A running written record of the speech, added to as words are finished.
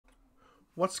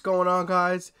What's going on,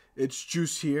 guys? It's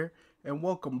Juice here, and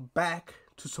welcome back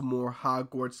to some more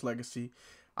Hogwarts Legacy.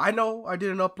 I know I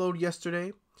didn't upload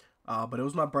yesterday, but it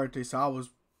was my birthday, so I was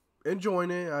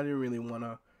enjoying it. I didn't really want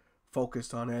to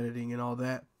focus on editing and all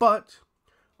that, but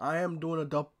I am doing a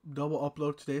double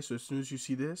upload today, so as soon as you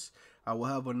see this, I will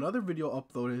have another video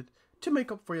uploaded to make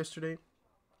up for yesterday.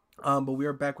 But we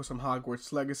are back with some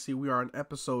Hogwarts Legacy. We are on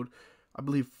episode, I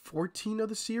believe, 14 of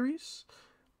the series.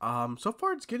 So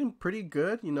far it's getting pretty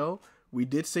good, you know. We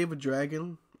did save a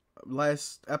dragon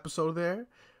last episode there.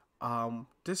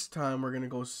 This time we're going to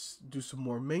go do some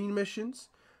more main missions.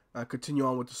 Continue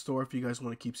on with the story. If you guys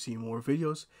want to keep seeing more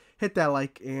videos, hit that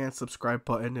like and subscribe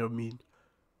button. It'll mean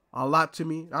a lot to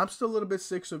me. I'm still a little bit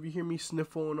sick, so if you hear me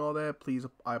sniffle and all that, please,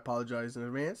 I apologize in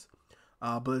advance.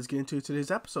 But let's get into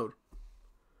today's episode.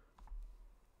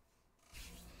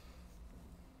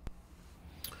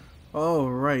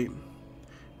 Alright,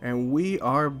 and we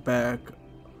are back.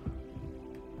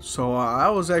 So I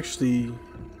was actually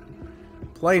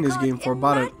playing this game for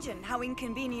about how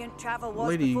inconvenient travel was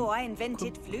lady before I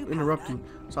invented flu interrupting.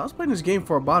 So I was playing this game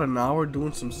for about an hour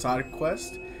doing some side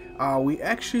quests. We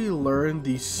actually learned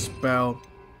the spell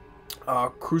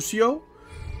Crucio.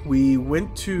 We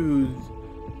went to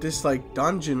this like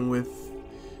dungeon with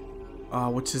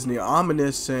what's his name,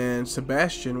 Ominous and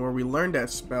Sebastian, where we learned that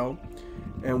spell.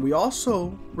 And we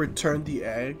also returned the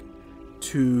egg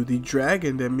to the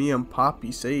dragon that me and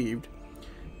Poppy saved.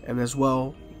 And as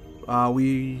well,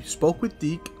 we spoke with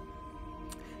Deke,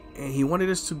 and he wanted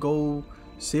us to go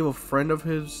save a friend of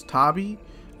his, Tabby,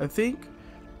 I think.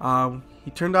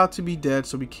 He turned out to be dead,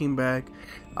 so we came back.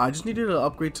 I just needed to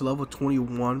upgrade to level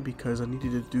 21 because I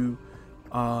needed to do,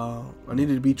 I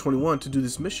needed to be 21 to do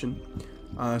this mission.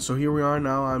 So here we are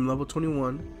now. I'm level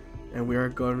 21. And we are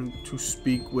going to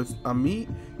speak with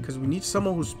Amit, because we need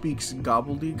someone who speaks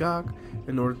gobbledygook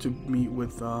in order to meet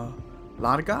with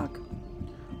LODGOK.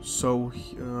 So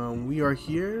we are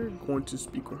here going to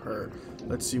speak with her.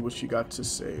 Let's see what she got to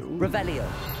say. Ooh. Revelio.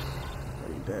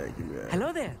 Hey, Dad, give me that.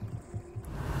 Hello there.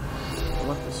 I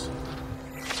want this.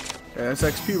 Yeah, that's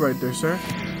XP right there, sir.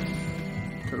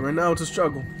 Because right now it's a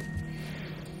struggle.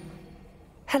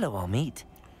 Hello, Amit.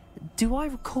 Do I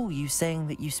recall you saying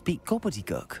that you speak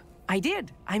gobbledygook? I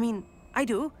did. I mean, I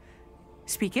do.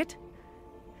 Speak it.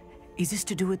 Is this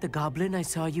to do with the goblin I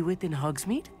saw you with in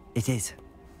Hogsmeade? It is.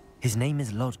 His name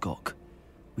is LODGOK.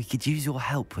 We could use your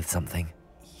help with something.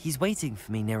 He's waiting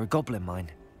for me near a goblin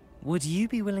mine. Would you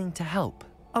be willing to help?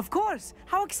 Of course.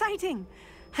 How exciting.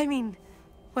 I mean,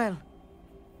 well,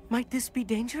 might this be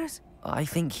dangerous? I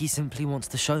think he simply wants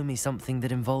to show me something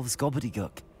that involves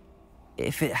gobbledygook.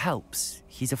 If it helps,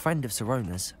 he's a friend of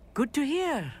Sirona's. Good to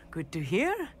hear. Good to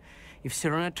hear. If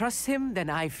Sirona trusts him, then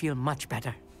I feel much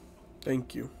better.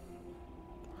 Thank you.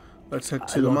 Let's head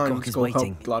to the mine. Let's go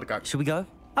help LODGOK. Should we go?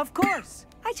 Of course.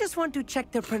 I just want to check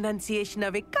the pronunciation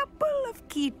of a couple of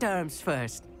key terms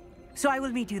first. So I will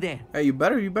meet you there. Hey, you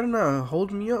better not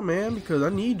hold me up, man, because I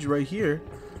need you right here.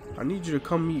 I need you to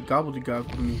come meet gobbledygook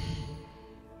with me.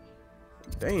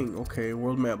 Dang, okay,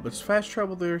 world map. Let's fast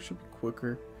travel there. Should be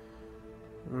quicker.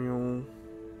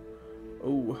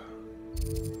 Oh,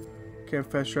 can't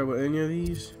fast travel any of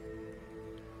these.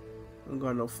 I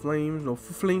got no flames, no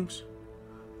flames.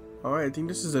 Alright, I think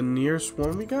this is the nearest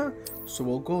one we got, so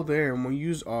we'll go there and we'll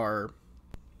use our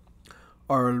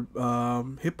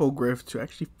hippogriff to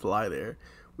actually fly there.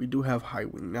 We do have high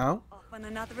wing now. Off on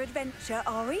another adventure,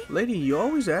 are we? Lady, you're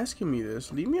always asking me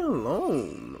this. Leave me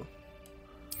alone.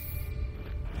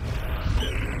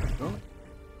 Oh,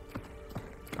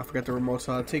 I forgot the remote,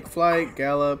 so I'll take flight,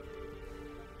 gallop.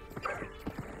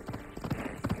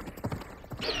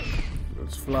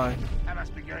 Let's fly. I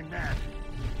must be going mad.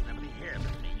 Nobody here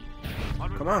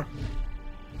but me. Come on.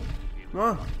 Come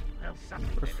on.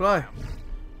 Let's fly.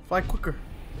 Fly quicker.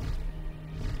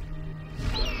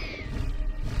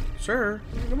 Sir,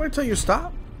 nobody tell you to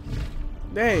stop?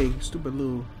 Dang, stupid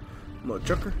little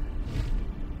chucker.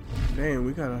 Dang,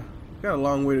 we got a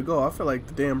long way to go. I feel like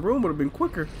the damn broom would have been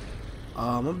quicker.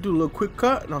 I'm gonna do a little quick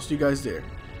cut and I'll see you guys there.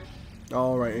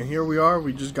 Alright, and here we are.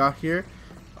 We just got here.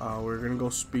 We're gonna go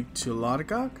speak to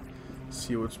LODGOK,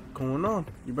 see what's going on.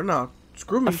 You better not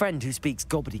screw me. A friend who speaks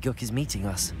gobbledygook is meeting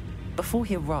us. Before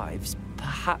he arrives,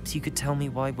 perhaps you could tell me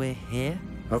why we're here?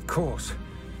 Of course.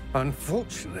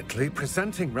 Unfortunately,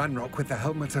 presenting Ranrock with the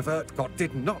helmet of LODGOK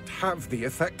did not have the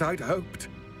effect I'd hoped.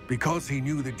 Because he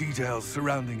knew the details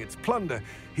surrounding its plunder,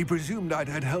 he presumed I'd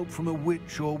had help from a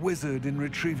witch or wizard in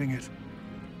retrieving it.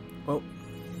 Well,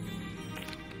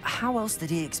 how else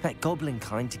did he expect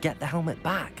Goblinkind to get the helmet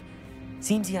back?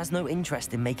 Seems he has no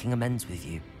interest in making amends with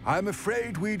you. I'm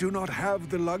afraid we do not have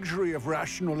the luxury of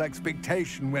rational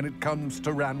expectation when it comes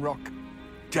to Ranrock.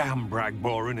 Damn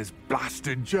Bragbor and his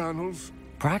blasted journals.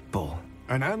 Bragbor?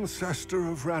 An ancestor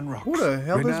of Ranrock's, Who the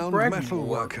hell is renowned Bragbor? metal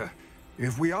worker.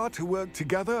 If we are to work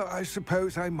together, I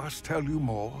suppose I must tell you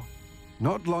more.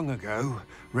 Not long ago,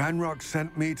 Ranrock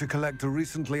sent me to collect a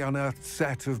recently unearthed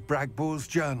set of Bragbor's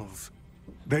journals.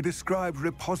 They described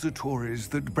repositories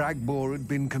that Bragbor had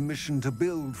been commissioned to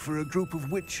build for a group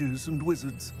of witches and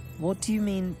wizards. What do you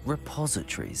mean,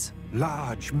 repositories?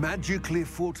 Large, magically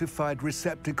fortified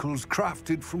receptacles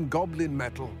crafted from goblin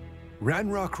metal.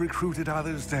 Ranrock recruited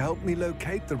others to help me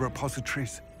locate the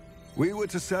repositories. We were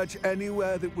to search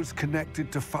anywhere that was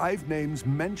connected to 5 names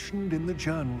mentioned in the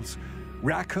journals: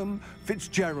 Rackham,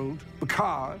 Fitzgerald,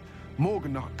 Bakar,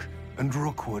 Morganach, and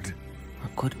Rookwood.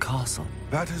 Rookwood Castle.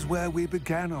 That is where we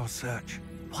began our search.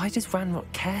 Why does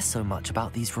Ranrock care so much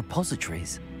about these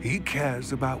repositories? He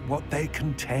cares about what they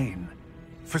contain.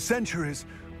 For centuries,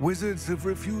 wizards have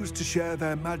refused to share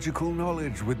their magical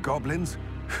knowledge with goblins.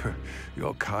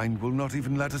 Your kind will not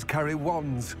even let us carry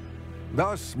wands.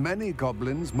 Thus, many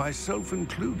goblins, myself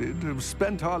included, have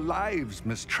spent our lives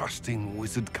mistrusting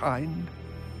wizard kind.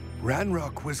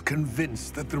 Ranrock was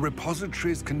convinced that the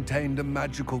repositories contained a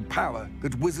magical power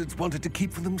that wizards wanted to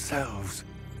keep for themselves.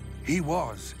 He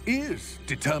is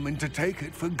determined to take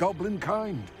it for goblin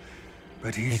kind.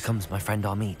 But Here comes my friend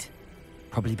Amit.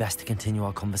 Probably best to continue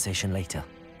our conversation later.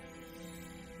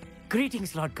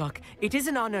 Greetings, LODGOK. It is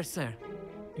an honor, sir.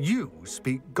 You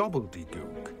speak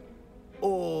gobbledygook.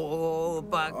 Oh,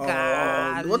 What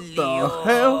the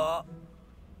hell?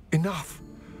 Enough.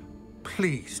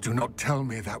 Please do not tell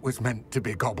me that was meant to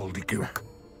be gobbledygook.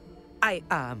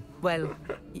 Well,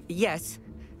 yes.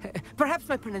 Perhaps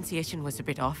my pronunciation was a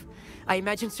bit off. I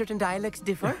imagine certain dialects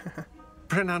differ.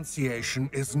 Pronunciation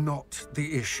is not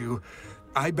the issue.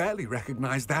 I barely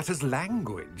recognize that as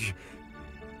language.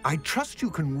 I trust you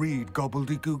can read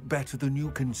gobbledygook better than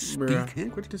you can speak Bruh,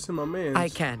 it. quit dissing my mans. I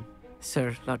can,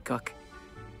 Sir LODGOK.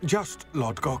 Just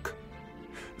LODGOK.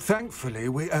 Thankfully,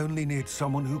 we only need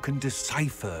someone who can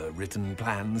decipher written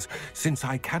plans, since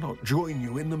I cannot join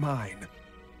you in the mine.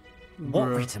 What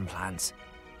Bruh. written plans?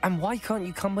 And why can't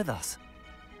you come with us?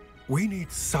 We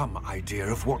need some idea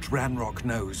of what Ranrock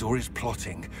knows or is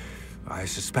plotting. I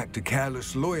suspect a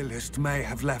careless loyalist may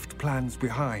have left plans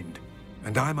behind.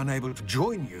 And I'm unable to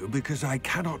join you because I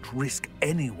cannot risk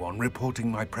anyone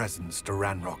reporting my presence to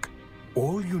Ranrock.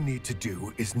 All you need to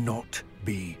do is not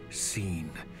be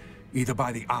seen, either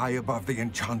by the eye above the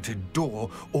enchanted door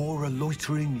or a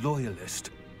loitering loyalist.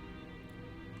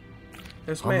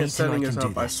 This I'll man's meet him, setting I us can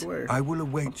do up, I this. swear. I will I'm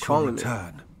await your calling it.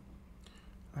 return.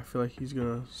 I feel like he's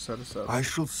gonna set us up. I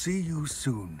shall see you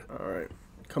soon. Alright.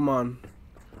 Come on.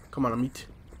 Come on, Amit.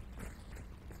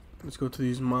 Let's go to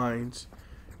these mines.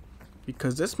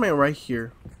 Because this man right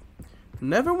here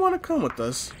never want to come with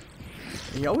us.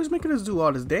 And he always making us do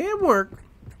all this damn work.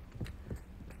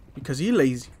 Because he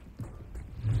lazy.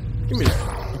 Give me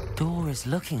that. The door is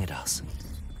looking at us.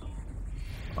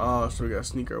 Oh, so we gotta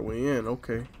sneak our way in.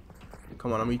 Okay.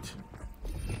 Come on, Amit.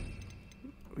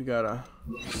 We gotta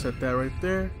set that right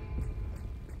there.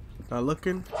 Not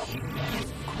looking.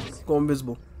 Go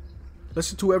invisible.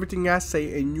 Listen to everything I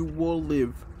say and you will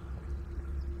live.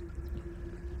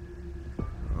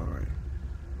 Alright.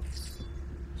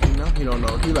 See, now he don't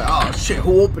know. He like, oh shit,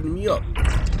 who opened me up?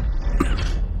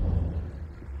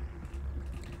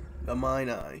 The mine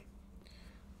eye.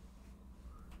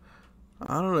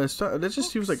 I don't know. That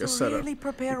just seems like a setup. Really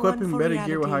prepare one Equipping for better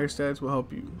gear with reality. higher stats will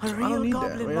help you. A I don't real need that,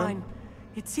 goblin man. mine.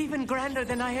 It's even grander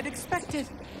than I had expected.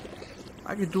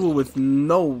 I could do it with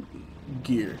no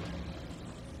gear.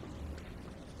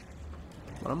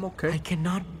 But I'm I okay.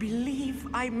 cannot believe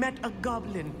I met a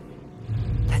goblin.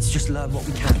 Let's just learn what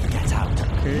we can and get out.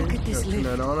 Okay. Look at this Turn lift.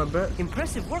 that on, I bet.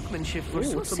 Impressive workmanship for Ooh,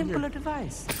 so what's up simple here? a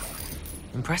device.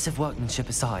 Impressive workmanship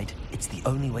aside, it's the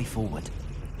only way forward.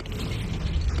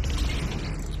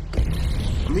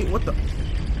 I mean, what the?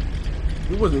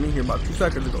 He wasn't in here about 2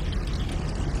 seconds ago.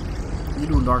 You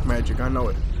doing dark magic, I know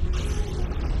it.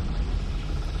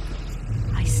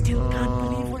 I still can't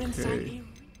believe we're inside Okay.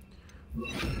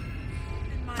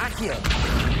 here.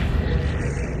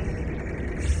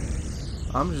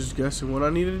 I'm just guessing what I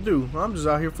needed to do. I'm just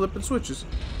out here flipping switches.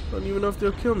 Don't even know if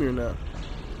they'll kill me or not.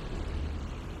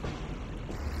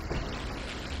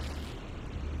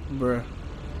 Bruh.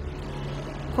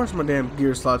 Of course my damn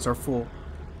gear slots are full.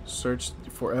 Search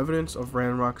for evidence of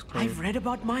Ranrock's plan. I've read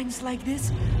about mines like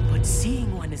this, but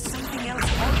seeing one is something else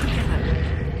altogether.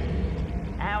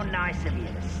 How nice of you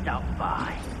to stop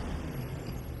by.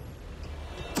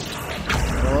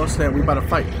 Oh snap, we about to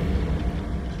fight.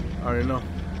 I already know.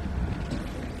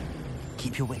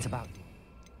 Keep your wits about you.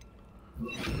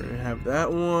 We're gonna have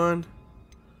that one.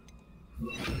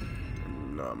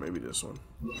 No, maybe this one.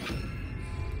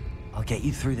 I'll get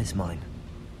you through this mine.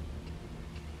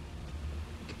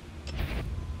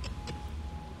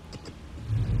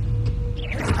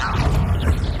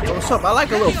 Yo, what's up? I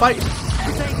like a little fight.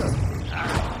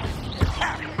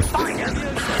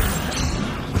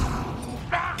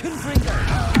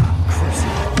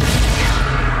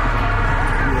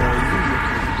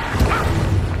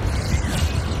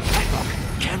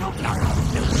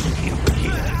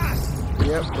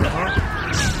 Yep.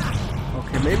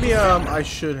 Okay, maybe I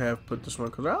should have put this one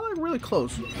because I like really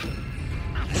close. You're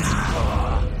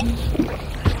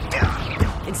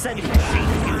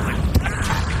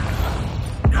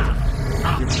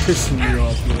pissing me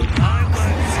off, man.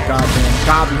 Goddamn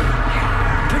goblin.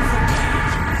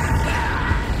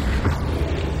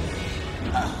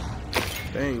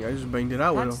 Dang, I just banged it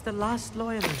out with him. That's the last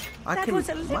loyalist. I That can. was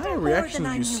a little My more reaction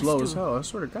than be I'm slow used as to. hell. I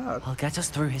swear to God. I'll get us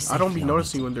through his I don't be safety,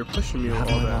 noticing Armit. when they're pushing me You with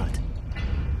have all my that.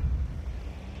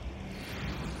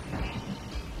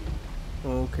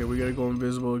 word. Okay, we gotta go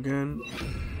invisible again.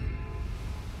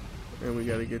 And we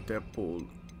gotta get that pulled.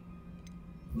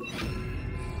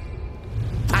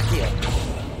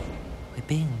 We're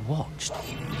being watched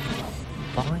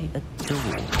by a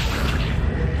door.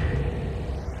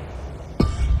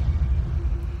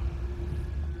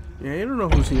 Yeah, you don't know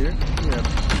who's here. Yeah.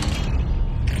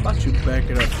 How about you back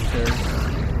it up, Terry?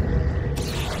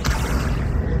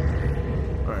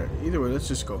 Alright, either way, let's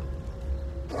just go.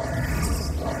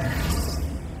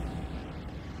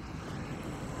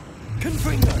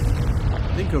 Confringo!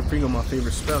 I think Confringo my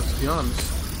favorite spell, to be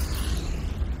honest.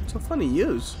 It's so fun to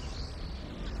use.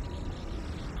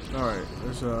 Alright,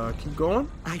 let's keep going.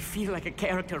 I feel like a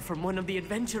character from one of the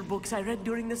adventure books I read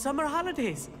during the summer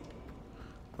holidays.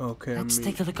 Okay, Let's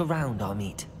take a look around,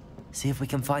 Armit. See if we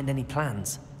can find any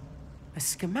plans. A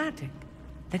schematic?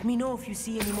 Let me know if you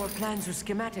see any more plans or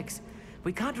schematics.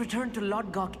 We can't return to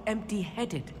LODGOK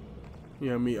empty-headed.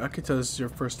 Yeah, I can tell this is your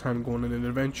first time going on an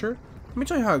adventure. Let me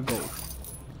tell you how it goes.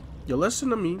 You listen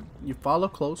to me, you follow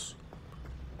close,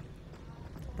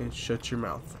 and shut your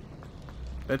mouth.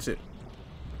 That's it.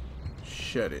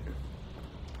 Shut it.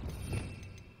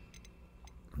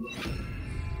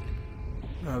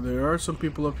 Now there are some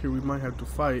people up here we might have to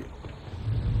fight.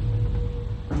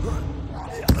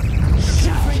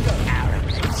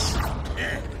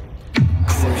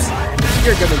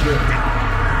 You're gonna get.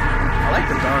 I like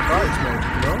the dark arts, man.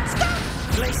 You know.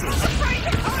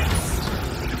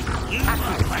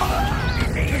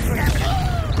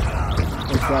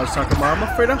 Those guys talking about I'm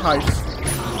afraid of heights.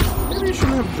 Maybe you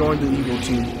shouldn't have joined the evil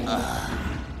team.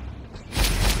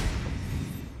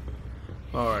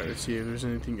 Alright, let's see if there's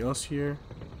anything else here.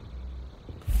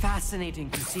 Fascinating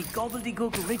to see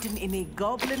gobbledygook written in a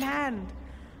goblin hand.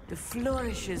 The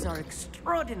flourishes are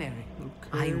extraordinary.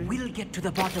 I will get to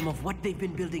the bottom of what they've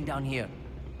been building down here.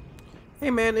 Hey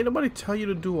man, ain't nobody tell you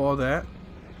to do all that.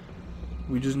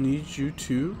 We just need you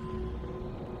to...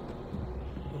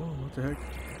 Oh, what the heck?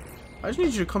 I just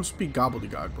need you to come speak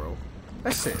gobbledygook, bro.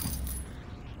 That's it.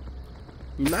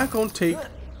 You're not gonna take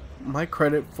my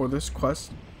credit for this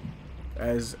quest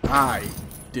as I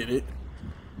did it.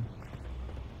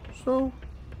 So,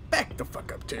 back the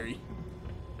fuck up, Terry.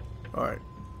 Alright.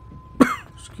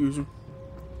 Excuse me.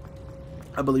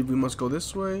 I believe we must go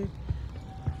this way.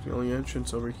 The only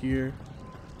entrance over here.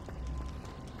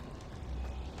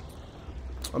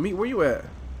 Amit, where you at?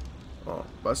 Oh,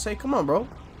 but I say, come on, bro.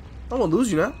 I won't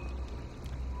lose you now.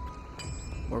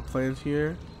 More plans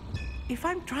here. If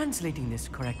I'm translating this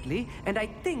correctly, and I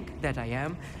think that I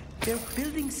am, they're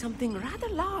building something rather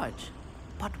large.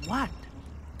 But what?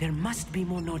 There must be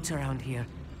more notes around here.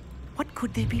 What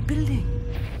could they be building?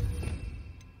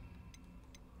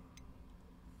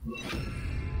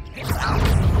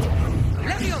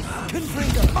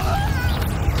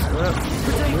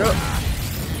 Yep.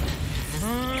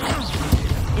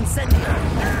 Incendio!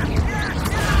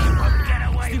 Get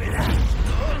away with that!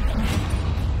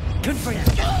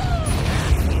 Confringo!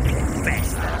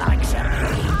 Best the likes of me.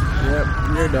 Yep,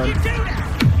 you're done. You do that!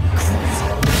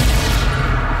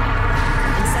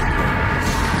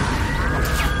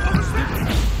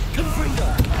 Confringo!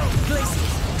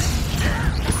 Glaciers!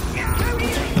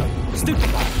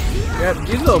 Stupid! Yeah,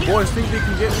 these little boys think they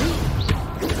can get me.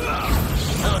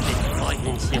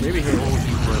 Maybe him.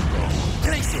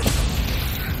 Glaciers!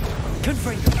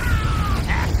 Confringo!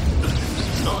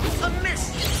 Not a miss!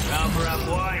 Cover up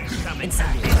wise coming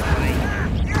Incendio! this way.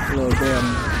 Little damn,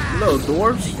 little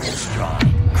dwarves.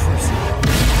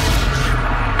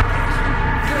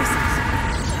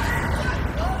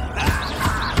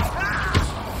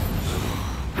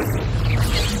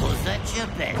 your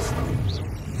best.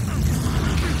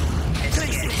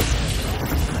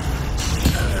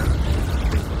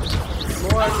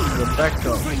 Boy, I need to go back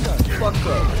up. Fuck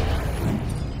up.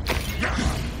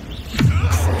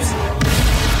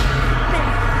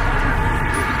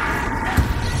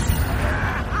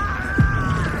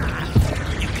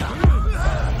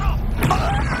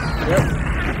 Yep.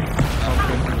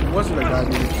 Okay. It wasn't a guy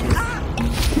needed to.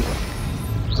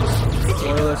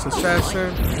 Loyalist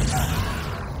assassin.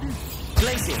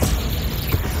 Places.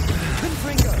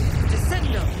 Confringo.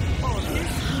 Descendo. Oh,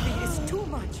 this movie is too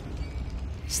much.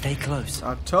 Stay close.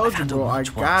 I told you, handled bro. I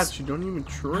much got worse. you. Don't even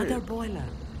trip. Another boiler.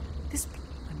 This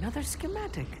another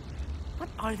schematic. What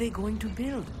are they going to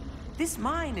build? This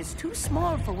mine is too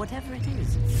small for whatever it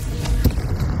is.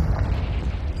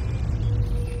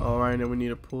 Alright, then we need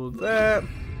to pull that.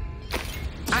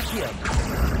 Accio.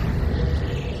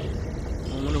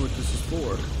 I wonder what this is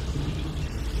for.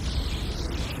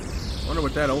 I wonder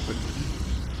what that opened.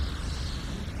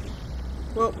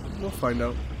 Well, we'll find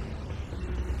out.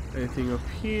 Anything up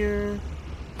here?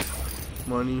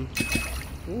 Money.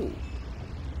 Ooh.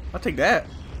 I'll take that.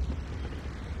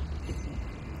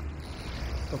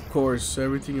 Of course,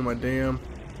 everything in my damn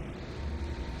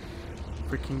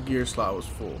freaking gear slot was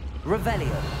full.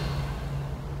 Revelio.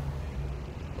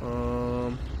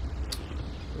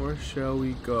 Where shall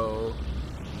we go?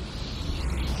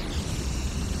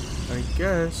 I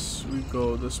guess we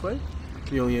go this way.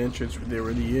 The only entrance there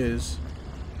really is.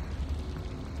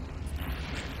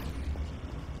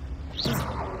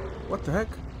 What the heck?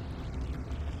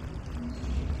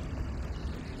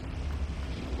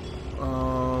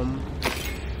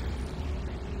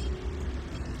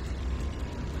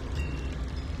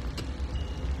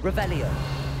 Revelio.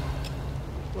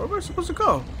 Where am I supposed to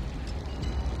go?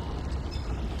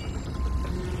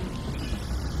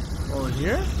 Oh,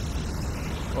 here?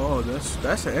 Oh,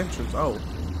 that's the entrance. Oh,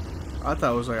 I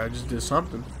thought it was like I just did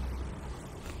something.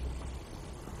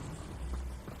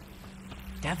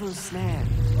 Devil's snare.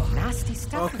 Nasty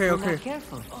stuff. Okay, if we're okay. not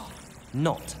careful.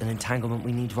 Not an entanglement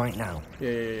we need right now.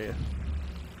 Yeah.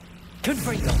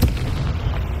 Confringo.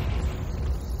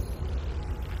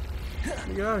 Let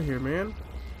me get out of here, man.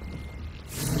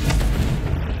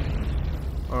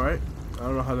 Alright. I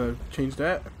don't know how to change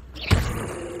that.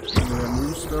 That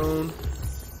moonstone.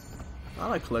 I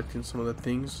like collecting some of the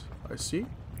things I see.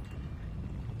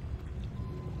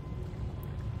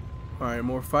 Alright,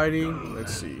 more fighting.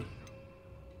 Let's see.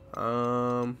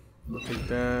 We'll take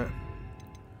that.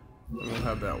 And we'll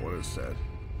have that one instead.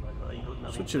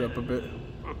 Switch it up a bit.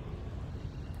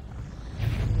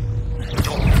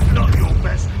 Not your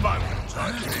best moment,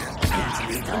 I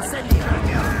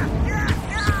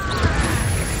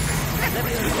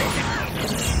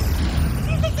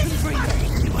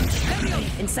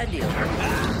Incendio.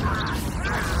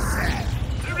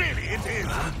 Really, it is.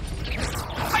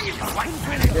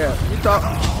 Yeah, you thought.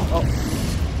 Oh.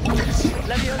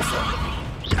 Leviosa.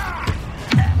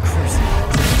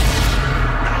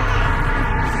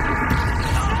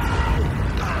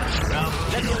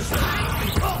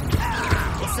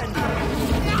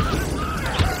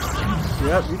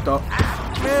 Yep, you thought.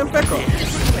 Man, back up.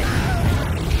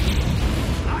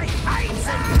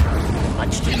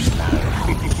 Much too slow.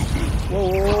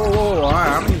 Whoa. Alright,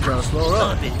 I'm just trying to slow up.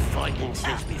 I've been fighting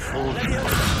since before.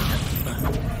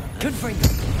 Confringo.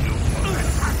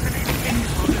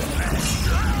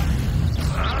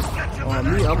 Oh,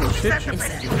 me, I'm gonna shit you.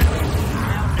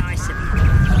 How nice of you.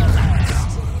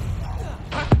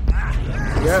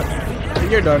 Yep, and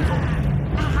you're done.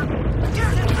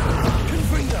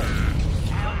 Confringo.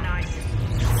 How nice of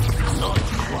you. Not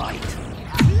quite.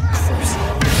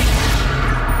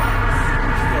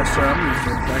 Yes, sir, I'm just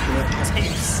gonna back it up.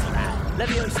 Tis.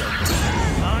 Leviosa.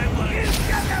 I will.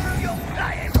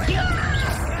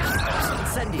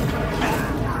 Incendio.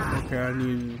 Okay, I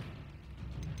need.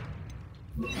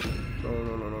 No.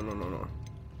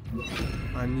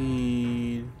 I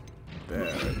need that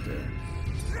right there.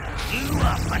 You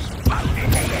are much fun in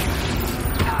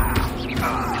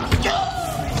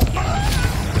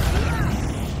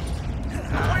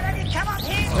Why don't you come up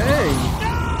here? Hey!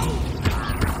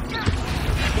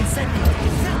 Incendio.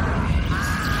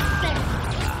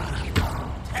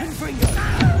 Confringo.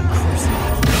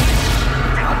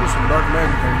 I'll do some dark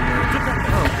magic on you, man. I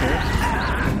don't care.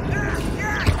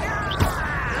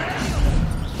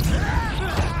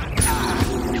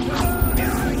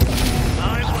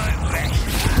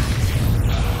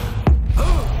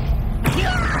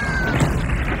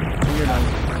 You're done.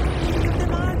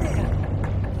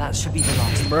 That should be the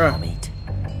last Bruh. I'll meet.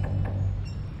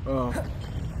 Oh.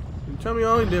 You tell me I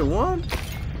only did one?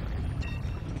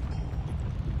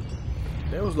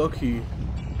 That was low-key.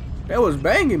 That was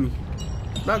banging me.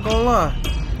 Not gonna lie.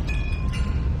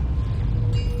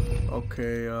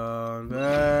 Okay,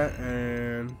 that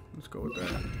and let's go with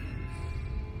that.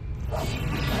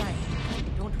 Right.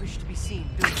 Don't wish to be seen,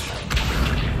 do you?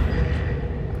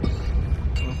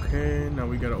 Okay, now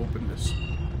we gotta open this.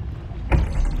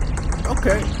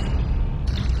 Okay.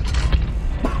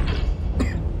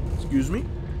 Excuse me.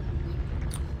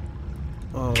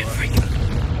 Oh, with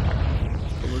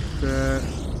that.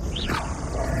 I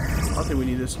don't think we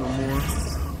need this no more.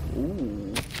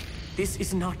 Ooh. This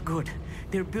is not good.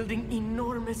 They're building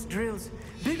enormous drills,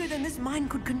 bigger than this mine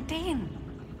could contain.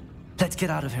 Let's get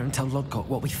out of here and tell LODGOK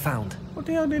what we found. What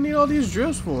the hell do they need all these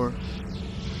drills for?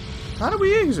 How do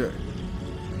we exit?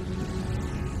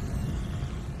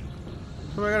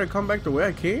 So I gotta come back the way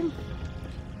I came?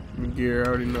 Gear, I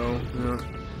already know. Yeah.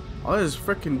 All this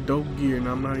freaking dope gear, and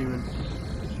I'm not even.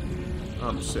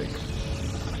 I'm sick.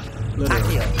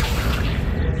 Literally.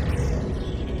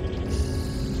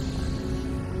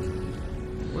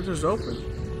 What's this open?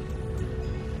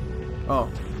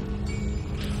 Oh.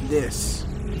 This.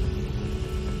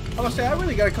 I was say I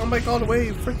really gotta come back all the way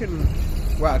freaking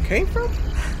where I came from?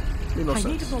 No I sense.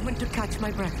 need a moment to catch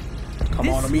my breath. Come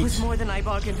on, This Amit. was more than I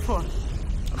bargained for.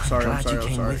 I'm sorry, Glad I'm sorry, you I'm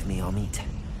came sorry. with me, Amit.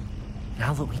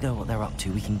 Now that we know what they're up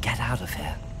to, we can get out of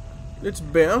here. Let's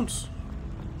bounce.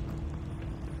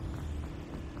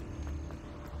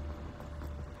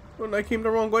 When I came the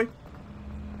wrong way.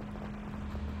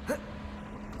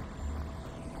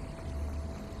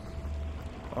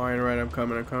 Alright, I'm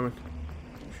coming.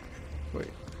 Wait.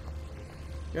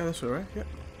 Yeah, that's alright, yeah.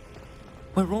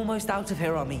 We're almost out of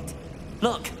here, Amit.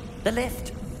 Look, the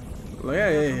lift.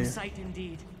 Yeah. Sight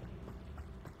indeed.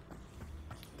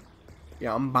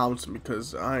 Yeah, I'm bouncing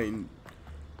because I ain't.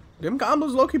 Them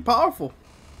goblins low-key powerful.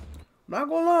 Not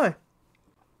gonna lie.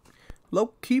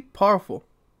 Low-key powerful.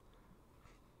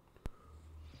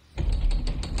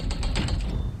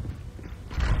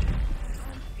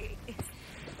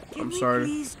 Can we sorry.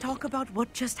 please talk about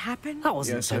what just happened? That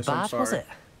wasn't Yes, so yes, I'm bad, was sorry. it?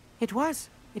 It was.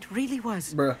 It really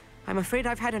was. Bruh. I'm afraid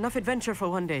I've had enough adventure for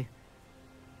one day.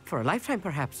 For a lifetime,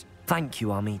 perhaps. Thank you,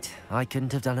 Amit. I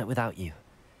couldn't have done it without you.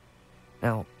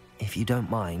 Now, if you don't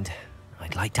mind,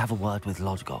 I'd like to have a word with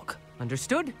LODGOK.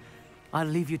 Understood? I'll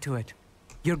leave you to it.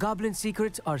 Your goblin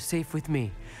secrets are safe with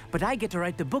me, but I get to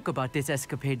write the book about this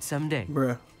escapade someday.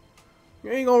 Bruh.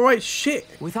 You ain't gonna write shit.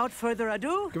 Without further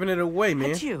ado, Giving it away,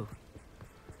 man. at you.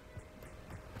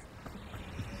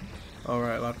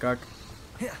 Alright, LODGOK.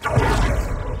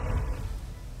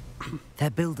 They're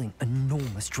building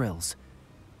enormous drills.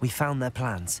 We found their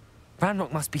plans.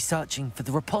 Ranrock must be searching for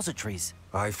the repositories.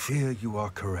 I fear you are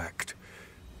correct.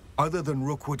 Other than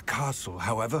Rookwood Castle,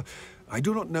 however, I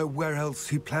do not know where else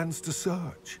he plans to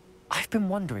search. I've been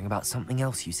wondering about something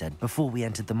else you said before we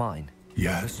entered the mine.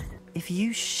 Yes? If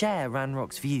you share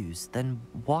Ranrock's views, then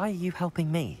why are you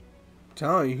helping me?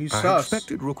 Telling you, he's I sus.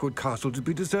 expected Rookwood Castle to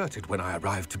be deserted when I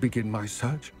arrived to begin my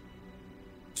search.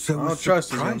 So I I don't was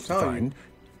trust you, I'm surprised to telling you. find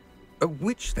a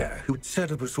witch there who had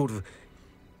set up a sort of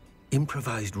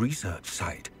improvised research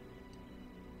site.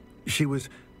 She was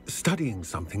studying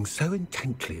something so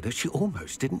intently that she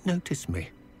almost didn't notice me.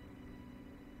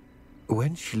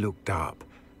 When she looked up,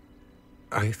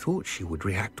 I thought she would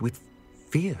react with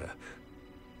fear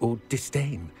or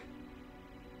disdain.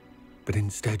 But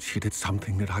instead she did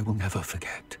something that I will never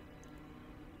forget.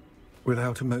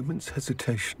 Without a moment's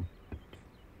hesitation,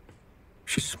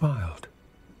 she smiled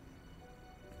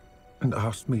and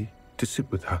asked me to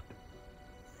sit with her.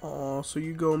 Oh, so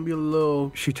you gonna be a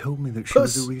little. She told me that she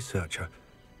was Puss. a researcher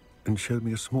and showed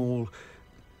me a small,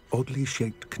 oddly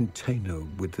shaped container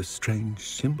with a strange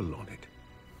symbol on it.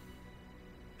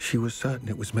 She was certain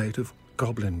it was made of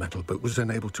goblin metal, but was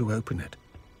unable to open it.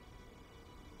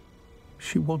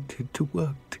 She wanted to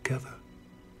work together.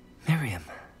 Miriam.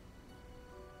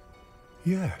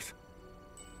 Yes.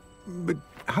 But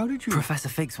how did you... Professor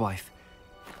Fig's wife.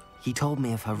 He told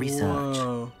me of her research.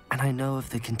 Whoa. And I know of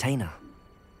the container.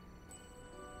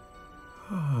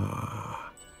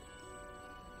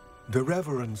 The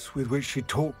reverence with which she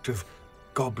talked of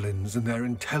goblins and their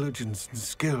intelligence and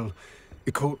skill,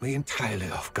 it caught me entirely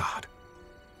off guard.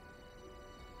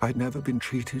 I'd never been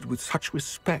treated with such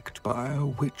respect by a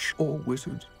witch or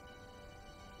wizard.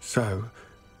 So,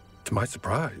 to my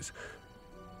surprise,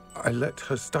 I let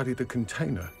her study the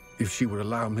container if she would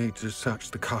allow me to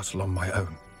search the castle on my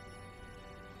own.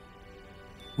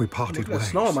 We parted Look at that ways,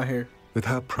 snow on my hair. with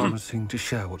her promising to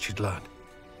share what she'd learned.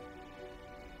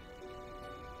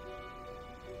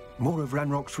 More of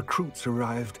Ranrock's recruits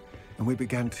arrived, and we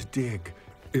began to dig,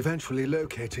 eventually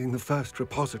locating the first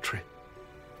repository.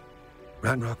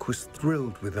 Ranrock was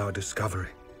thrilled with our discovery,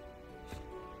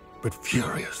 but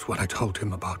furious when I told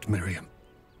him about Miriam.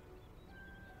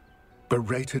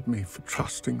 Berated me for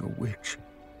trusting a witch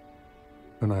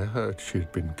when I heard she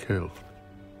had been killed.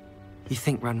 You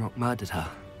think Ranrock murdered her?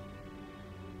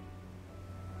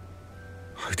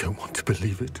 I don't want to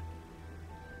believe it,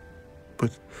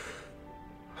 but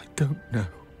I don't know.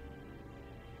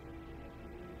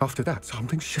 After that,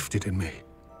 something shifted in me.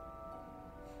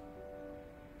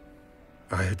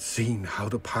 I had seen how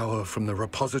the power from the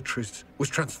repositories was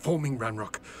transforming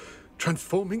Ranrock,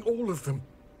 transforming all of them.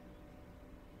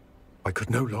 I could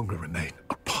no longer remain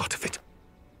a part of it.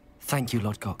 Thank you,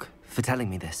 LODGOK, for telling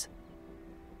me this.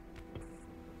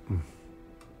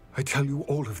 I tell you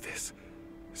all of this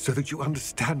so that you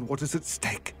understand what is at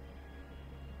stake.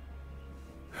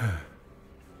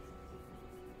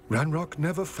 Ranrock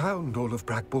never found all of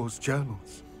Bragbor's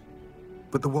journals,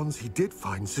 but the ones he did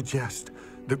find suggest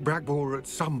that Bragbor at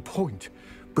some point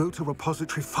built a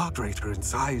repository far greater in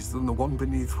size than the one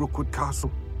beneath Rookwood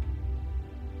Castle.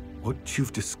 What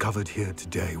you've discovered here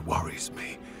today worries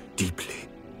me deeply.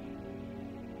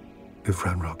 If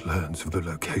Ranrock learns of the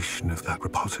location of that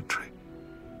repository,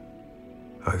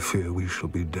 I fear we shall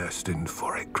be destined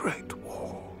for a great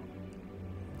war.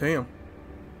 Damn.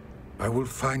 I will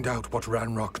find out what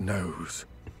Ranrock knows.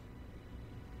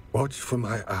 Watch for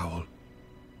my owl.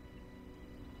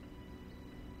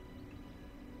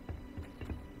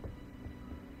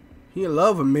 He in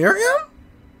love with Miriam?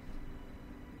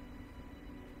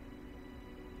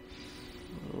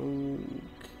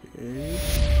 Okay.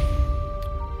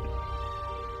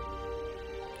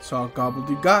 It's all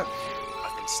gobbledygook.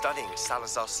 I've been studying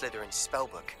Salazar Slytherin's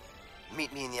spellbook.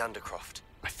 Meet me in the Undercroft.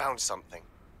 I found something.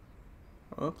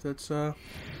 Oh, that's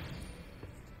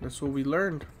what we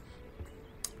learned.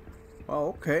 Oh,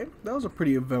 okay. That was a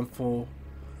pretty eventful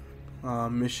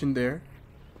mission there.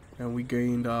 And we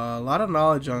gained a lot of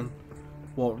knowledge on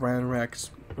what Ranrock's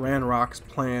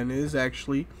plan is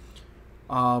actually.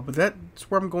 But that's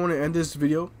where I'm going to end this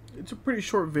video. It's a pretty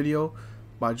short video,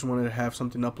 but I just wanted to have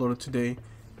something uploaded today.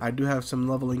 I do have some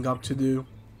leveling up to do.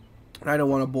 I don't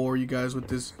want to bore you guys with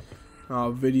this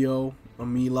video of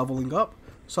me leveling up.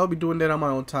 So I'll be doing that on my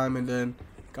own time and then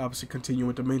obviously continue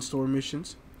with the main story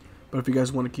missions. But if you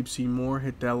guys want to keep seeing more,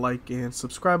 hit that like and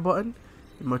subscribe button.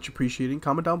 Much appreciated.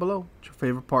 Comment down below what your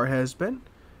favorite part has been.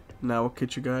 Now I'll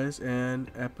catch you guys in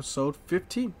episode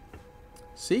 15.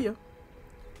 See ya.